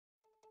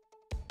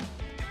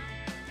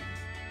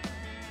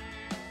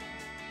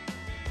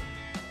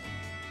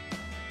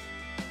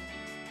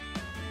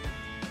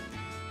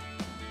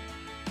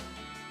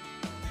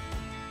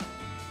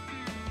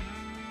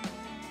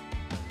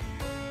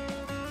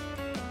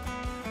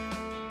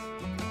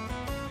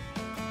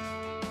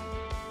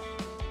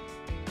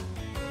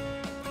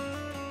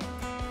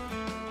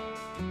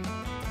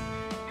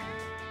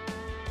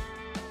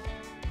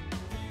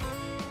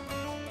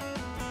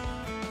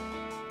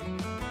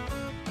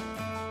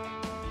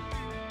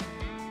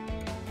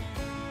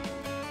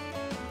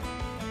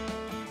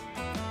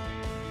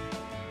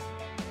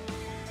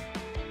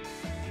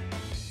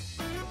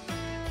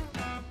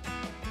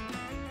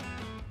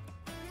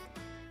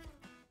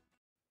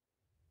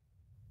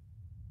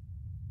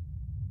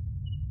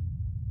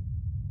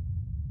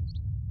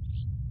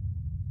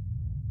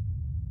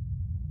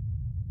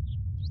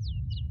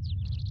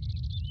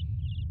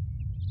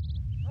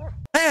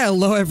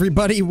Hello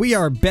everybody, we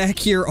are back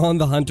here on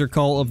the Hunter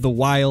Call of the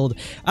Wild.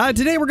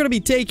 Today we're going to be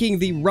taking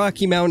the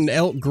Rocky Mountain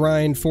Elk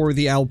grind for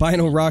the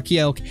albino Rocky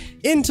Elk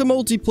into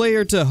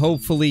multiplayer to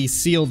hopefully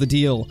seal the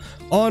deal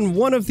on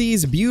one of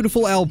these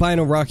beautiful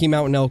albino Rocky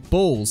Mountain Elk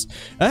bulls.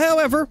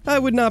 However, I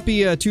would not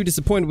be too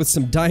disappointed with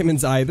some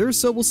diamonds either,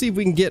 so we'll see if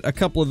we can get a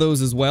couple of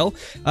those as well.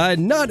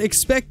 Not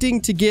expecting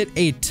to get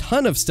a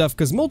ton of stuff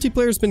because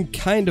multiplayer's been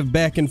kind of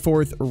back and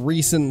forth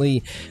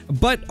recently,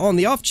 but on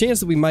the off chance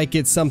that we might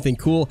get something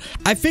cool,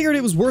 I figured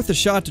it was worth a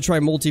shot to try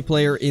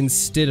multiplayer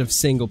instead of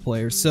single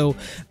player. So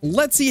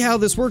let's see how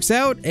this works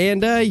out,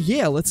 and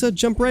yeah, let's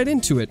jump right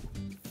into it.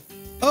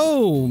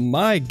 Oh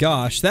my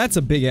gosh, that's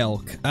a big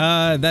elk.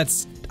 I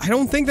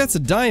don't think that's a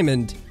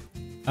diamond,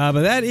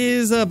 but that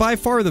is by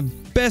far the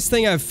best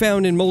thing I've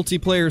found in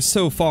multiplayer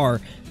so far.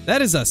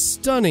 That is a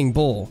stunning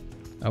bull.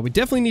 We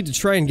definitely need to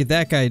try and get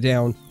that guy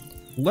down.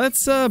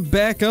 Let's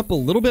back up a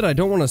little bit. I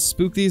don't want to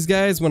spook these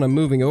guys when I'm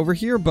moving over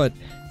here, but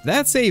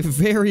that's a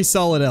very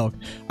solid elk.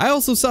 I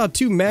also saw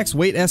 2 max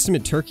weight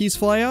estimate turkeys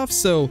fly off,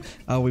 so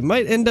we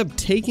might end up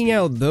taking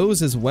out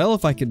those as well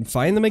if I can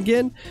find them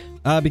again,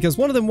 because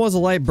one of them was a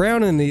light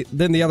brown and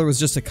then the other was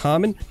just a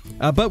common.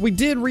 But we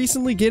did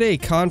recently get a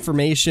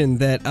confirmation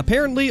that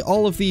apparently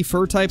all of the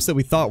fur types that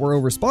we thought were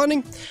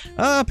over-spawning,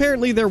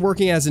 apparently they're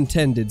working as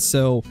intended,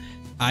 so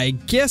I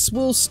guess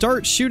we'll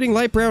start shooting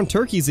light brown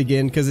turkeys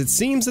again, because it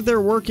seems that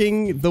they're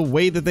working the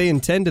way that they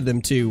intended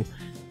them to.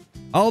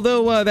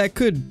 Although that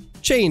could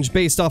change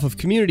based off of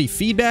community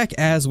feedback,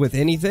 as with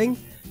anything,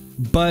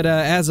 but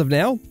as of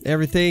now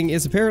everything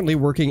is apparently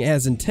working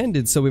as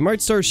intended, so we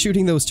might start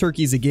shooting those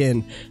turkeys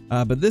again.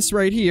 But this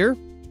right here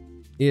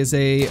is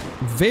a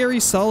very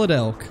solid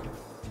elk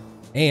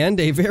and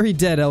a very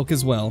dead elk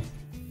as well.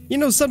 You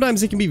know,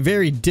 sometimes it can be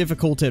very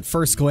difficult at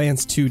first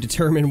glance to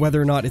determine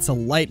whether or not it's a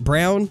light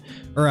brown,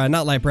 or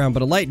not light brown,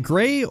 but a light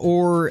gray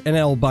or an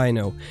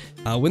albino.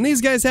 When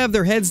these guys have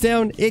their heads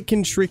down, it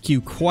can trick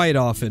you quite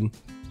often.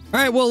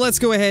 Alright, well, let's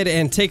go ahead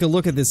and take a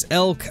look at this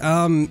elk.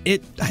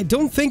 I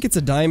don't think it's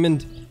a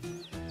diamond.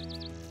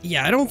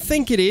 Yeah, I don't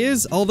think it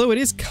is, although it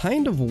is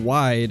kind of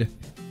wide.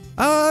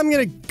 I'm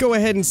gonna go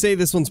ahead and say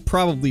this one's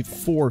probably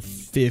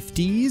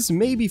 450s,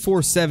 maybe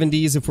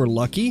 470s if we're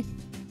lucky.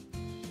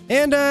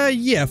 And,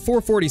 yeah,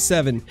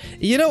 447.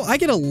 You know, I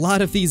get a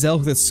lot of these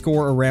elk that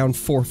score around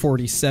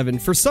 447.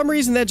 For some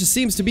reason, that just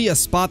seems to be a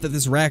spot that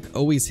this rack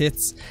always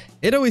hits.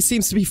 It always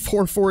seems to be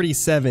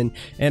 447,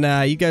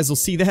 and you guys will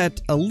see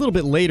that a little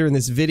bit later in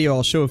this video.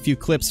 I'll show a few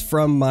clips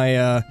from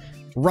my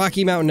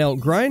Rocky Mountain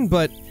Elk grind,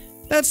 but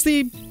that's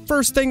the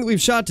first thing that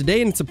we've shot today,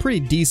 and it's a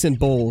pretty decent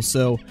bull,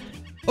 so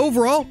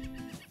overall,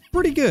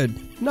 pretty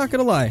good. Not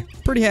gonna lie,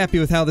 pretty happy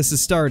with how this is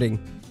starting.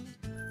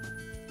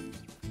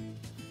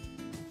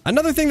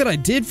 Another thing that I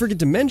did forget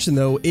to mention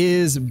though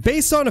is,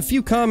 based on a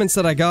few comments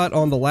that I got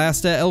on the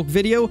last elk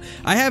video,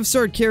 I have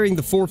started carrying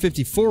the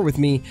 454 with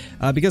me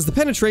because the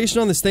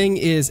penetration on this thing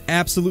is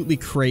absolutely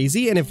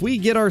crazy, and if we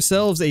get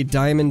ourselves a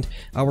diamond,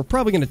 we're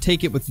probably going to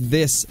take it with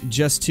this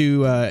just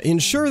to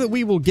ensure that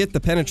we will get the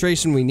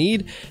penetration we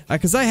need,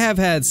 because I have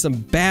had some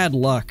bad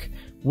luck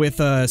with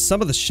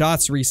some of the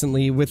shots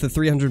recently with the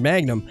 300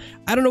 Magnum.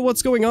 I don't know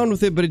what's going on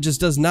with it, but it just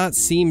does not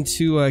seem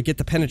to get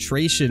the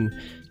penetration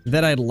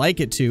that I'd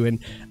like it to, and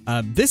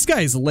this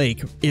guy's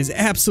lake is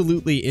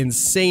absolutely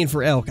insane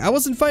for elk. I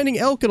wasn't finding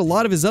elk at a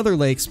lot of his other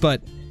lakes,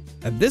 but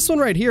this one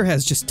right here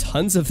has just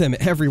tons of them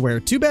everywhere.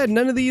 Too bad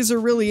none of these are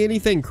really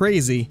anything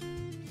crazy.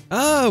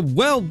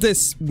 Well,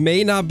 this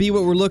may not be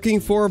what we're looking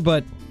for,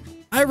 but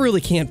I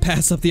really can't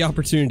pass up the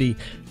opportunity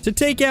to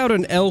take out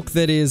an elk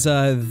that is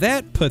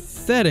that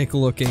pathetic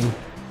looking.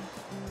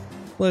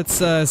 Let's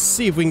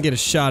see if we can get a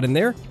shot in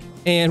there,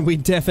 and we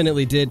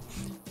definitely did.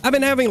 I've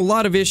been having a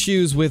lot of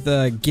issues with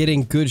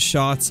getting good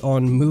shots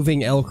on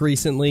moving elk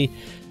recently.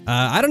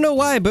 I don't know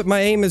why, but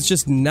my aim has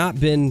just not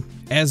been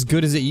as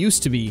good as it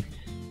used to be.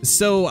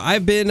 So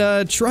I've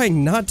been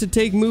trying not to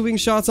take moving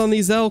shots on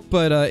these elk,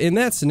 but in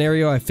that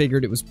scenario I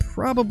figured it was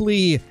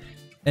probably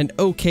an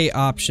okay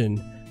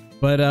option.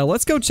 But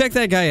let's go check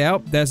that guy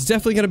out. That's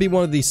definitely going to be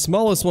one of the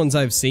smallest ones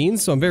I've seen,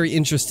 so I'm very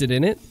interested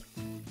in it.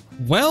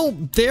 Well,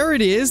 there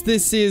it is.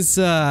 This is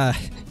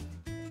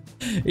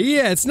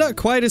yeah, it's not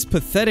quite as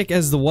pathetic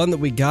as the one that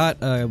we got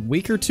a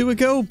week or two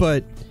ago,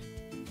 but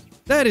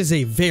that is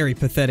a very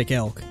pathetic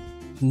elk.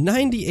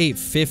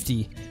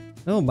 9850.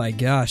 Oh my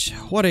gosh,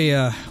 what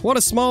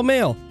a small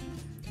male.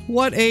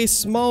 What a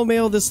small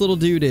male this little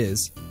dude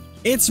is.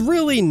 It's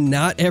really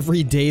not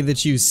every day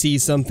that you see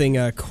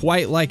something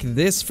quite like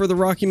this for the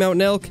Rocky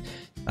Mountain elk.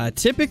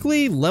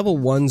 Typically, level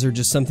 1s are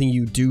just something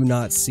you do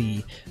not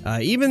see.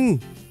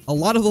 Even a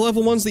lot of the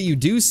level 1s that you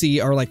do see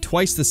are like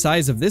twice the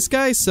size of this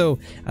guy, so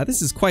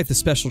this is quite the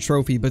special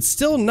trophy, but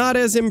still not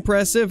as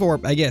impressive, or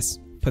I guess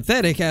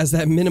pathetic, as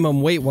that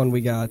minimum weight one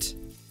we got.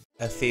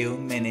 A few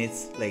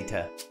minutes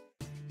later.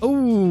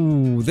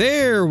 Oh,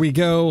 there we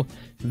go.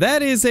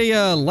 That is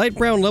a light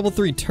brown level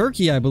 3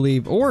 turkey, I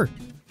believe, or...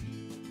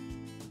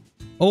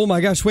 Oh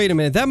my gosh, wait a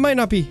minute, that might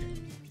not be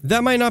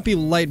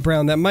light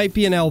brown, that might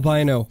be an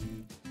albino.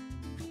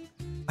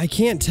 I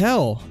can't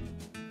tell.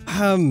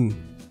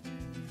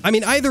 I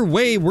mean, either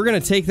way, we're gonna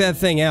take that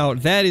thing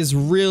out. That is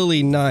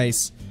really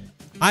nice.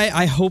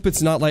 I hope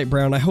it's not light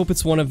brown. I hope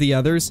it's one of the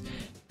others.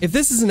 If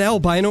this is an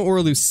albino or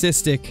a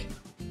leucistic,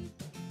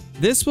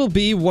 this will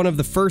be one of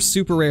the first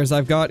super rares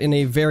I've got in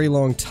a very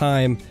long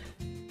time.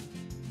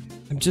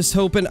 I'm just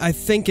hoping. I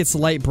think it's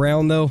light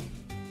brown, though.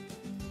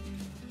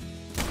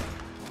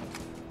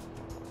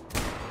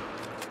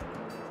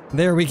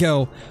 There we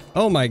go.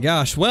 Oh my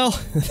gosh. Well,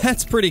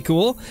 that's pretty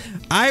cool.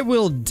 I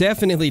will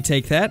definitely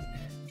take that.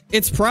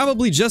 It's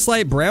probably just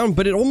light brown,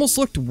 but it almost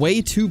looked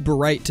way too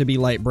bright to be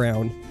light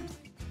brown.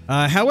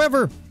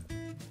 However,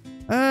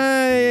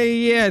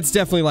 yeah, it's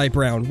definitely light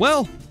brown.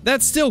 Well,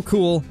 that's still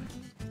cool.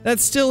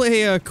 That's still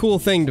a cool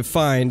thing to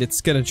find.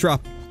 It's gonna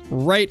drop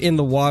right in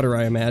the water,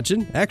 I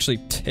imagine. Actually,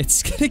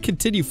 it's gonna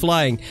continue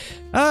flying.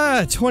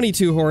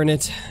 22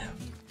 Hornet.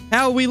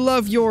 How we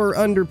love your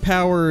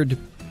underpowered,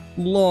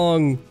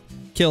 long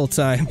kill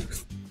time.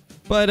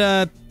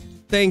 But,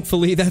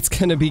 thankfully, that's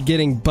gonna be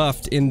getting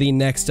buffed in the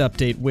next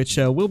update, which,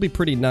 will be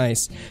pretty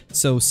nice.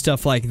 So,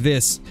 stuff like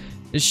this,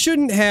 it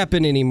shouldn't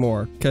happen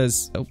anymore,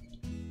 because, oh,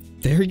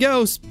 there he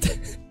goes.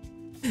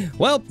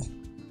 Well,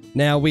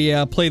 now we,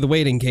 play the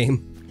waiting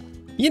game.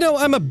 You know,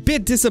 I'm a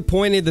bit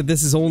disappointed that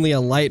this is only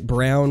a light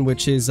brown,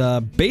 which is,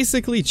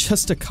 basically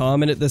just a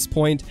common at this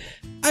point.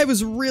 I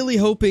was really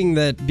hoping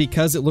that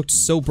because it looked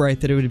so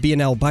bright that it would be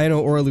an albino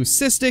or a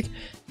leucistic.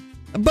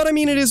 But I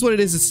mean, it is what it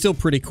is. It's still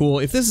pretty cool.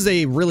 If this is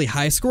a really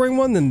high-scoring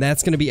one, then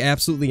that's going to be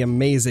absolutely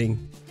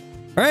amazing.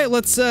 Alright,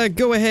 let's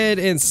go ahead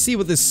and see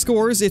what this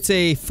scores. It's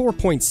a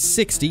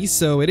 4.60,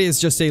 so it is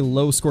just a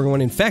low-scoring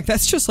one. In fact,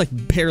 that's just like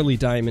barely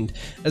diamond,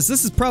 as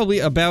this is probably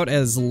about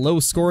as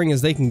low-scoring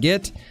as they can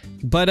get.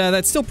 But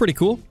that's still pretty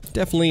cool.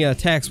 Definitely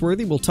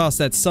tax-worthy. We'll toss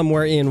that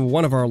somewhere in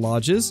one of our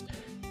lodges.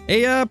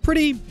 A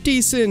pretty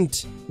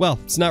decent... Well,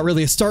 it's not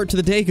really a start to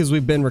the day because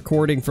we've been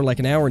recording for like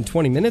an hour and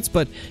 20 minutes,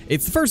 but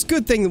it's the first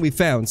good thing that we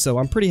found, so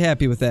I'm pretty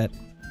happy with that.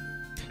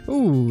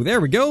 Ooh, there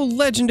we go.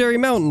 Legendary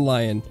mountain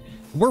lion.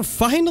 We're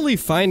finally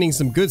finding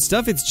some good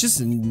stuff. It's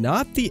just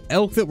not the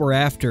elk that we're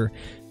after.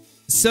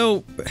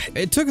 So,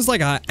 it took us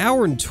like an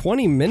hour and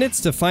 20 minutes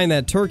to find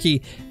that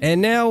turkey,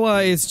 and now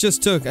it's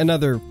just took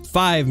another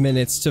 5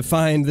 minutes to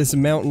find this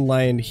mountain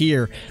lion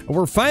here.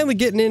 We're finally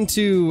getting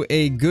into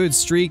a good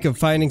streak of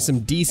finding some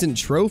decent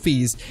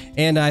trophies,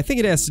 and I think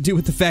it has to do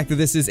with the fact that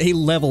this is a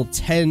level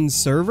 10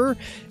 server,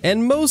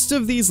 and most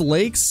of these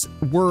lakes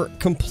were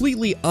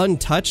completely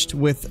untouched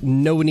with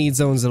no need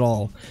zones at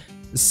all.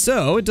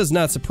 So, it does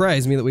not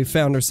surprise me that we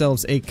found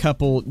ourselves a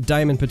couple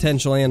diamond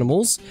potential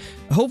animals.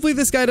 Hopefully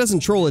this guy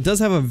doesn't troll. It does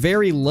have a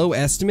very low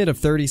estimate of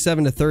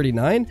 37 to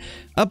 39,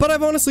 but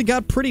I've honestly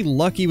got pretty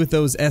lucky with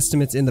those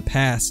estimates in the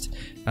past.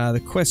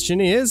 The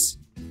question is,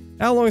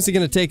 how long is it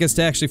going to take us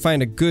to actually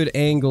find a good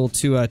angle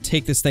to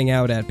take this thing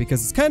out at?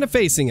 Because it's kind of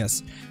facing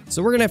us,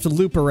 so we're going to have to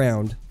loop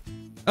around.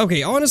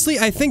 Okay, honestly,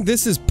 I think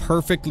this is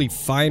perfectly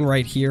fine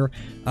right here.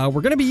 We're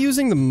going to be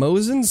using the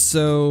Mosin,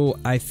 so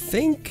I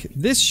think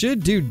this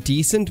should do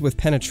decent with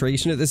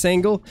penetration at this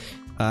angle.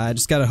 I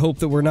just gotta hope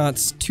that we're not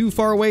too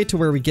far away to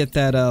where we get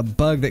that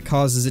bug that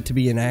causes it to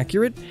be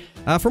inaccurate.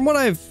 From what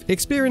I've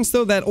experienced,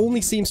 though, that only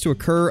seems to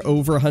occur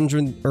over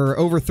 100 or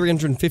over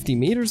 350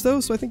 meters, though,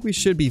 so I think we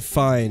should be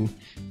fine.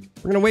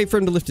 We're gonna wait for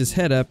him to lift his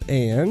head up,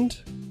 and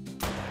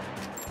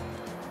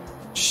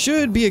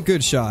should be a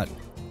good shot.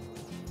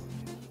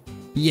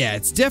 Yeah,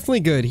 it's definitely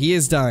good. He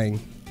is dying.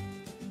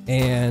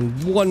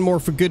 And one more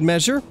for good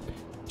measure,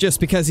 just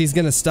because he's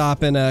gonna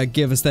stop and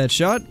give us that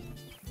shot.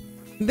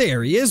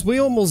 There he is. We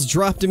almost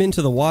dropped him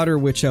into the water,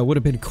 which would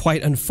have been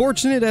quite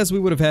unfortunate, as we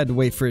would have had to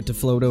wait for it to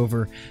float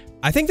over.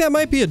 I think that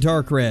might be a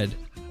dark red.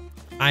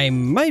 I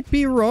might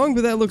be wrong,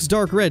 but that looks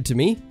dark red to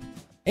me.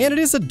 And it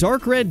is a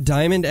dark red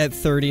diamond at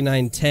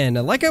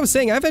 3910. Like I was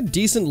saying, I've had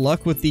decent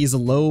luck with these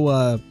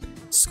low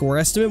score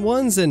estimate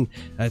ones, and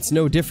it's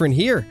no different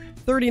here.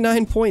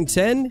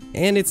 39.10,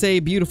 and it's a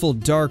beautiful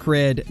dark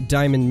red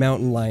diamond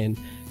mountain lion.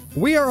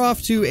 We are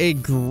off to a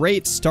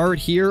great start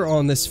here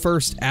on this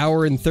first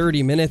hour and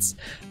 30 minutes.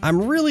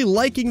 I'm really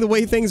liking the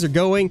way things are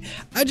going.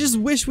 I just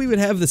wish we would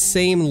have the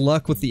same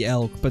luck with the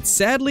elk, but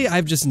sadly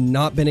I've just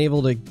not been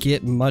able to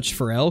get much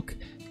for elk.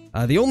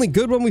 The only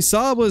good one we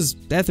saw was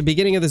at the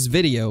beginning of this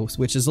video,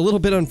 which is a little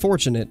bit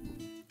unfortunate.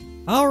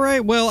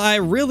 Alright, well, I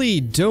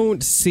really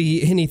don't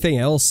see anything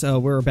else.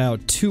 We're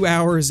about 2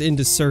 hours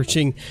into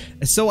searching,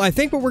 so I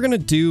think what we're gonna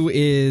do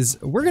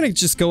is we're gonna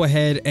just go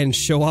ahead and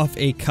show off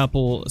a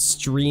couple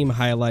stream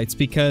highlights,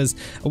 because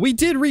we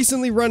did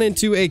recently run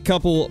into a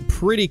couple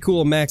pretty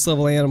cool max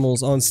level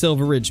animals on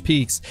Silver Ridge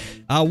Peaks.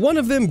 One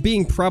of them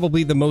being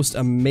probably the most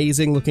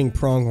amazing looking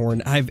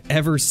pronghorn I've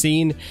ever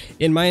seen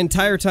in my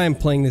entire time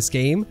playing this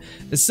game.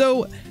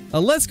 So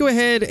let's go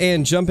ahead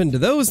and jump into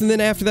those, and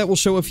then after that we'll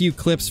show a few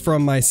clips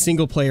from my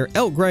single-player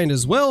elk grind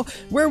as well,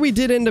 where we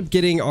did end up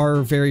getting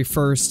our very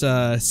first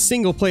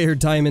single-player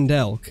diamond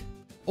elk.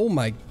 Oh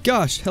my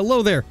gosh,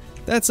 hello there.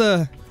 That's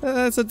a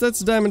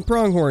diamond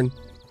pronghorn.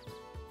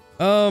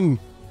 I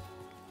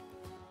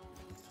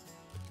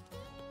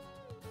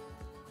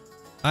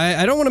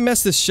don't want to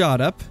mess this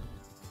shot up.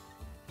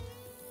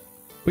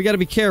 We gotta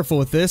be careful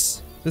with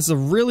this. This is a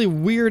really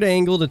weird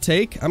angle to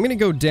take. I'm gonna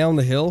go down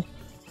the hill.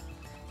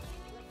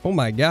 Oh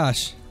my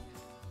gosh.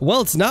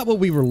 Well, it's not what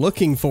we were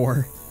looking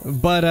for,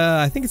 but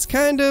I think it's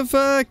kind of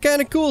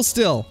cool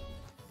still.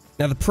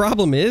 Now the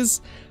problem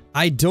is,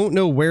 I don't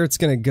know where it's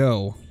gonna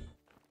go.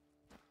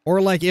 Or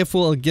like if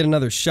we'll get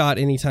another shot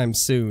anytime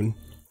soon.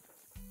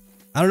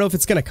 I don't know if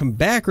it's gonna come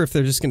back or if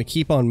they're just gonna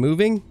keep on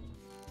moving.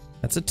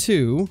 That's a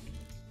 2.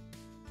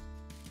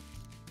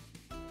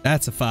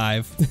 That's a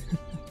 5.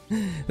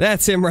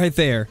 That's him right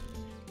there.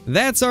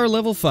 That's our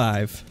level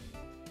 5.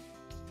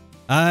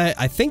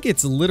 I think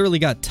it's literally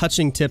got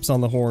touching tips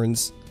on the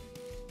horns.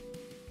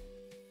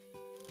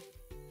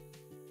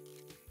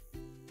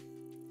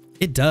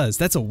 It does.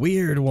 That's a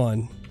weird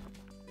one.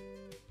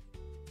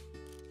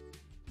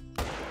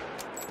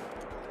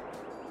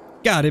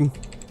 Got him.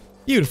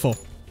 Beautiful.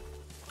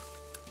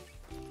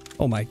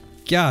 Oh my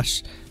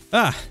gosh.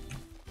 Ah.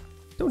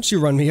 Don't you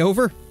run me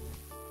over.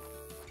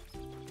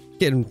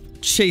 Getting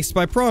chased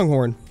by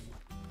Pronghorn.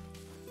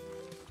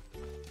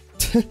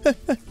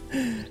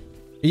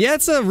 Yeah,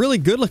 it's a really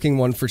good looking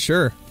one for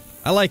sure.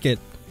 I like it.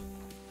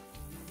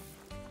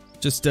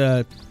 Just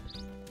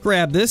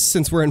grab this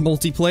since we're in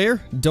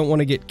multiplayer. Don't want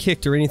to get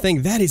kicked or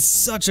anything. That is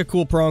such a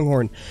cool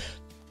Pronghorn.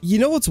 You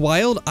know what's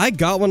wild? I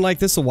got one like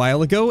this a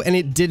while ago and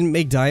it didn't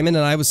make diamond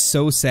and I was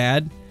so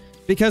sad.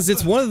 Because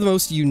it's one of the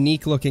most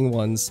unique looking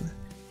ones.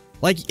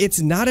 Like,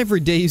 it's not every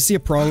day you see a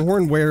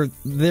Pronghorn where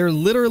they're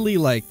literally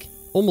like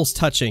almost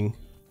touching.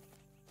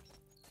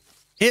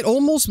 It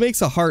almost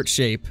makes a heart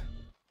shape.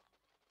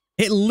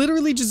 It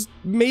literally just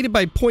made it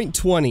by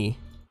 0.20.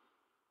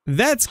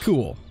 That's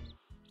cool.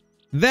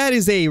 That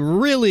is a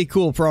really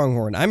cool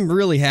Pronghorn. I'm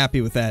really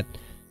happy with that.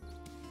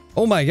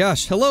 Oh my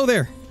gosh, hello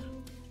there.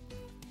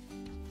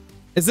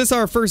 Is this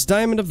our first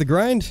diamond of the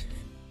grind?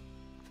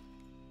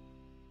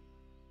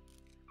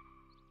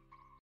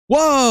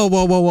 Whoa,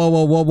 whoa, whoa, whoa,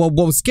 whoa, whoa, whoa,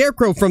 whoa,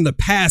 Scarecrow from the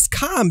past,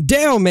 calm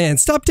down, man.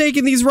 Stop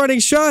taking these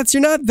running shots.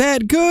 You're not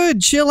that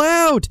good. Chill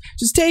out.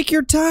 Just take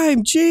your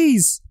time,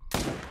 jeez.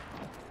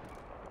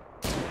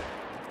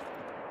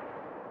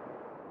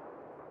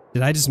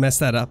 Did I just mess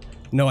that up?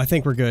 No, I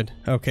think we're good.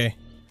 Okay.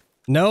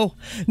 No.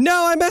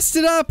 No, I messed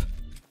it up.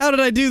 How did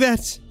I do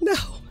that? No.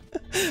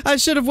 I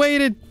should have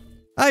waited.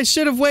 I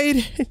should have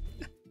waited.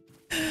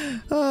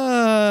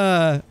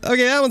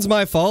 Okay, that one's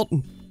my fault.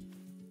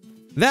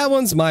 That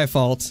one's my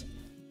fault.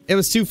 It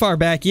was too far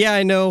back. Yeah,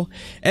 I know.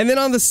 And then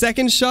on the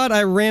second shot,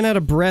 I ran out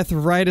of breath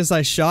right as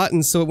I shot,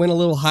 and so it went a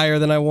little higher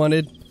than I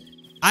wanted.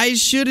 I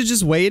should have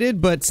just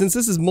waited, but since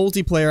this is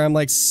multiplayer, I'm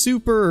like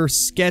super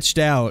sketched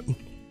out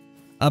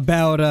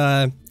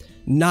about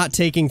not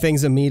taking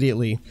things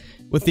immediately.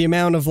 With the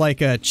amount of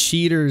like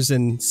cheaters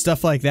and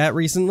stuff like that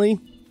recently.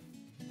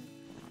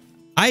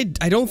 I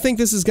don't think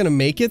this is gonna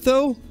make it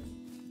though.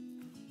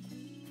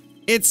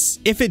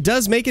 If it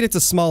does make it, it's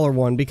a smaller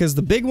one because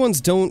the big ones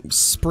don't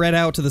spread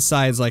out to the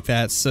sides like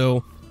that,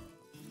 so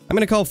I'm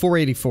gonna call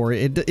 484.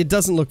 It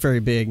doesn't look very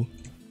big.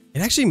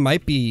 It actually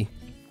might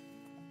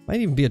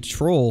even be a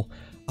troll.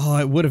 Oh,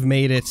 it would have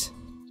made it.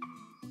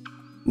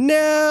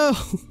 No.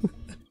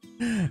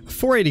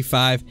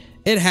 485.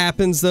 It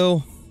happens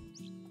though.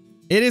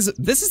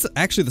 This is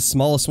actually the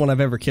smallest one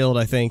I've ever killed,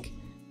 I think.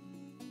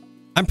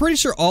 I'm pretty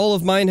sure all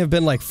of mine have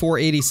been like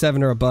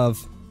 487 or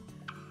above.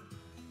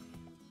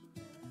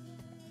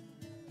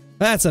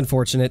 That's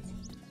unfortunate.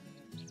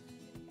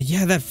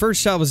 Yeah, that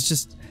first shot was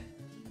just...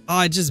 Oh,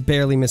 I just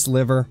barely missed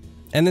liver.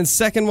 And then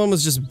second one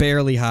was just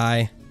barely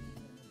high.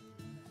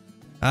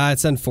 Ah,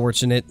 it's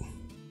unfortunate.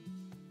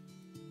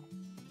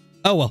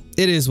 Oh well,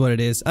 it is what it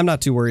is. I'm not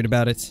too worried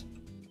about it.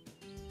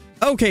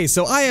 Okay,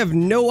 so I have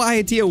no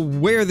idea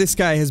where this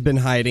guy has been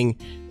hiding.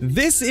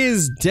 This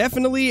is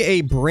definitely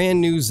a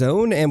brand new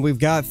zone, and we've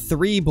got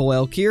 3 bull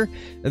elk here.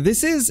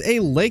 This is a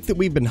lake that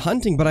we've been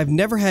hunting, but I've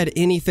never had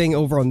anything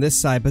over on this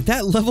side, but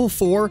that level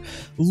 4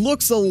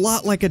 looks a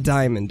lot like a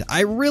diamond.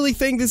 I really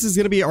think this is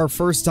going to be our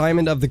first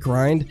diamond of the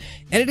grind,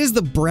 and it is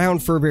the brown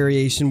fur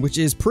variation, which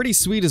is pretty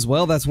sweet as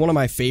well. That's one of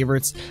my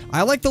favorites.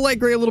 I like the light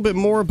gray a little bit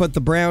more, but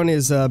the brown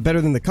is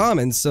better than the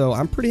common, so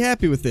I'm pretty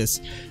happy with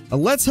this.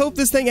 Let's hope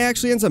this thing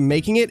actually ends up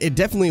making it. It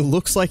definitely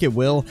looks like it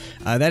will.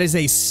 That is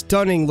a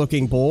stunning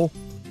looking bull.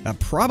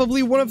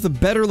 Probably one of the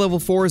better level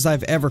 4s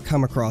I've ever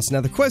come across.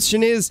 Now the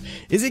question is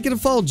it going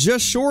to fall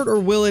just short or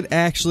will it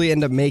actually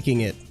end up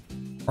making it?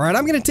 Alright,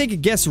 I'm going to take a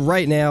guess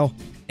right now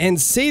and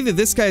say that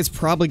this guy is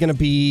probably going to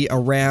be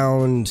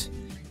around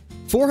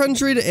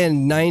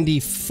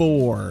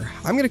 494.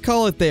 I'm going to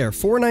call it there.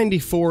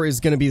 494 is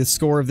going to be the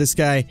score of this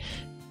guy.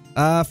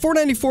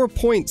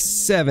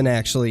 494.7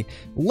 actually.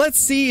 Let's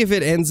see if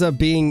it ends up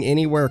being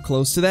anywhere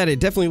close to that. It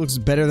definitely looks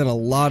better than a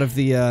lot of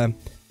the,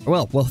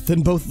 well,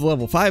 than both the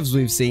level 5s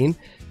we've seen.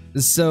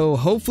 So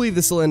hopefully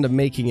this will end up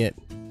making it.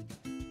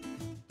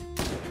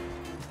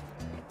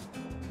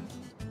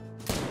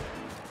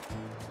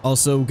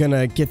 Also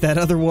gonna get that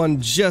other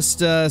one just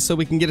so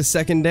we can get a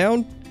second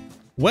down.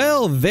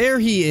 Well, there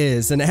he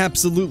is, an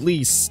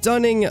absolutely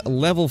stunning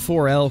level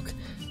 4 elk.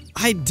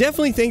 I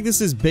definitely think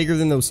this is bigger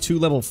than those 2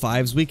 level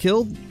 5s we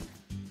killed.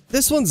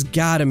 This one's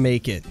gotta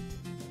make it.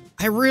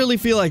 I really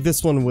feel like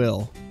this one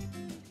will.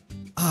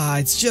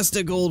 It's just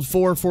a gold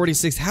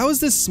 446. How is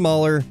this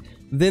smaller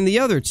than the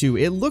other two?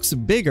 It looks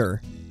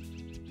bigger.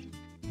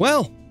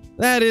 Well,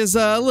 that is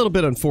a little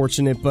bit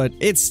unfortunate, but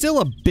it's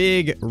still a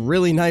big,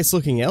 really nice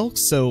looking elk,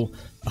 so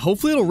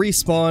hopefully it'll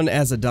respawn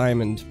as a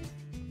diamond.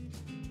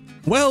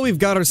 Well, we've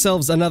got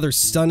ourselves another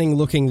stunning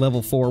looking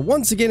level 4.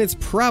 Once again, it's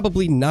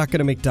probably not going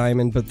to make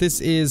diamond, but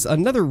this is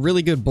another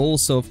really good bull,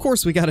 so of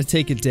course we got to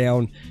take it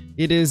down.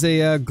 It is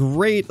a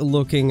great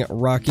looking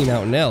Rocky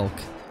Mountain elk.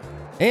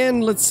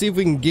 And let's see if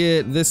we can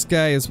get this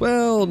guy as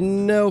well.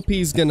 Nope,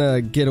 he's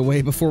gonna get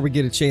away before we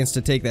get a chance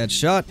to take that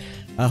shot.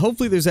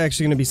 Hopefully there's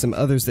actually gonna be some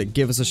others that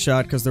give us a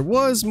shot, because there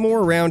was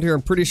more around here.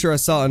 I'm pretty sure I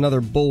saw another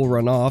bull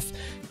run off.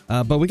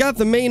 But we got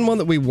the main one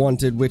that we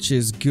wanted, which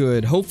is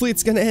good. Hopefully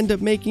it's gonna end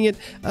up making it.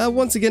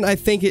 Once again, I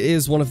think it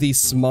is one of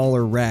these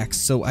smaller racks,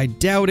 so I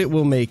doubt it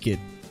will make it.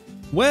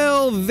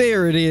 Well,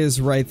 there it is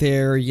right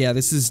there. Yeah,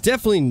 this is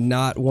definitely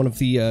not one of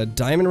the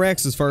diamond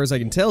racks as far as I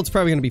can tell. It's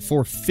probably gonna be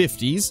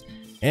 450s.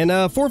 And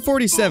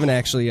 447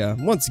 actually,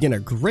 once again, a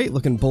great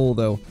looking bull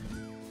though.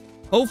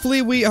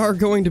 Hopefully we are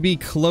going to be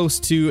close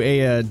to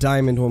a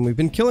diamond one. We've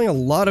been killing a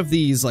lot of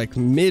these like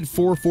mid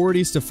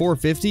 440s to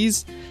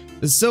 450s.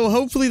 So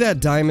hopefully that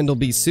diamond will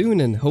be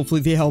soon, and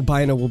hopefully the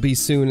albino will be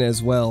soon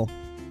as well.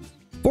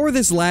 For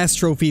this last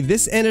trophy,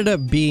 this ended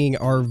up being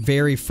our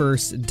very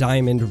first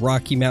diamond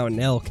Rocky Mountain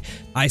elk.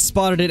 I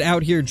spotted it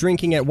out here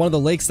drinking at one of the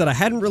lakes that I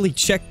hadn't really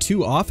checked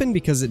too often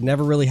because it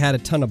never really had a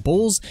ton of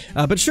bulls,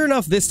 but sure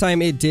enough, this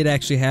time it did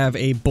actually have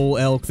a bull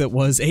elk that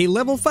was a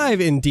level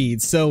 5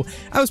 indeed, so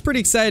I was pretty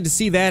excited to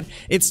see that.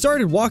 It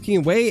started walking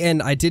away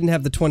and I didn't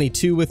have the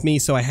 22 with me,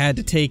 so I had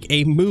to take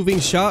a moving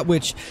shot,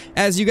 which,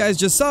 as you guys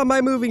just saw, my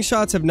moving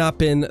shots have not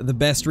been the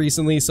best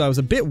recently, so I was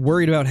a bit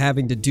worried about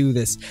having to do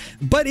this.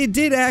 But it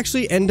did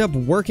actually end up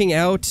working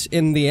out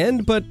in the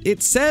end, but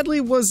it sadly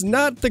was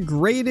not the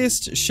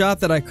greatest shot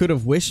that I could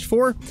have wished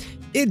for.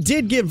 It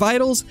did get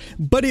vitals,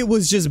 but it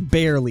was just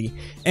barely,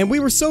 and we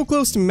were so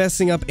close to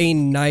messing up a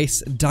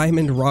nice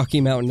diamond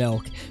Rocky Mountain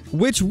elk,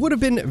 which would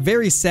have been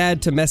very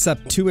sad to mess up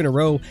 2 in a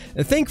row.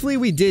 Thankfully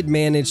we did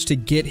manage to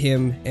get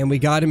him, and we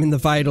got him in the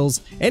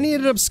vitals, and he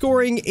ended up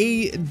scoring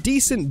a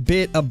decent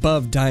bit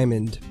above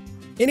diamond.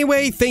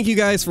 Anyway, thank you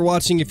guys for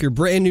watching. If you're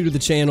brand new to the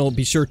channel,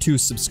 be sure to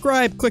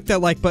subscribe, click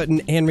that like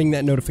button, and ring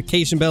that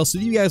notification bell so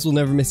that you guys will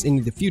never miss any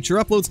of the future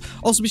uploads.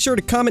 Also, be sure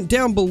to comment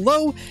down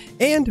below.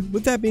 And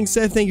with that being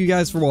said, thank you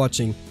guys for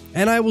watching.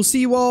 And I will see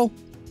you all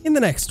in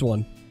the next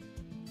one.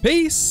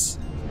 Peace!